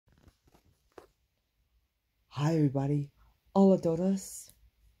Hi everybody, hola todos,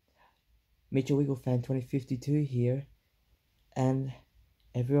 Mitchell Wiggle fan 2052 here, and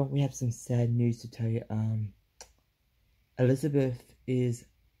everyone, we have some sad news to tell you. Elizabeth is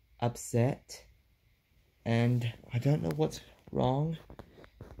upset, and I don't know what's wrong,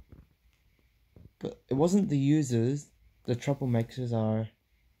 but it wasn't the users. The troublemakers are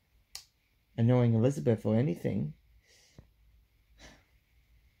annoying Elizabeth or anything.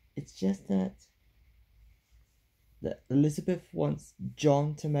 It's just that Elizabeth wants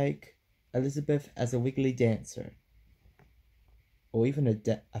John to make Elizabeth as a wiggly dancer. Or even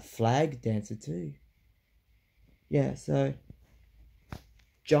a flag dancer too. Yeah, so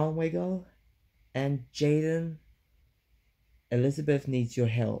John Wiggle and Jaden, Elizabeth needs your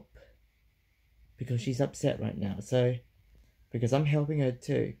help. Because she's upset right now. So, because I'm helping her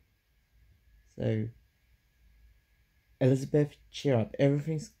too. So, Elizabeth, cheer up.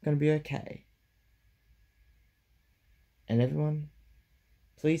 Everything's gonna be okay. And everyone,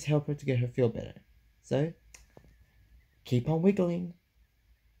 please help her to get her feel better. So, keep on wiggling.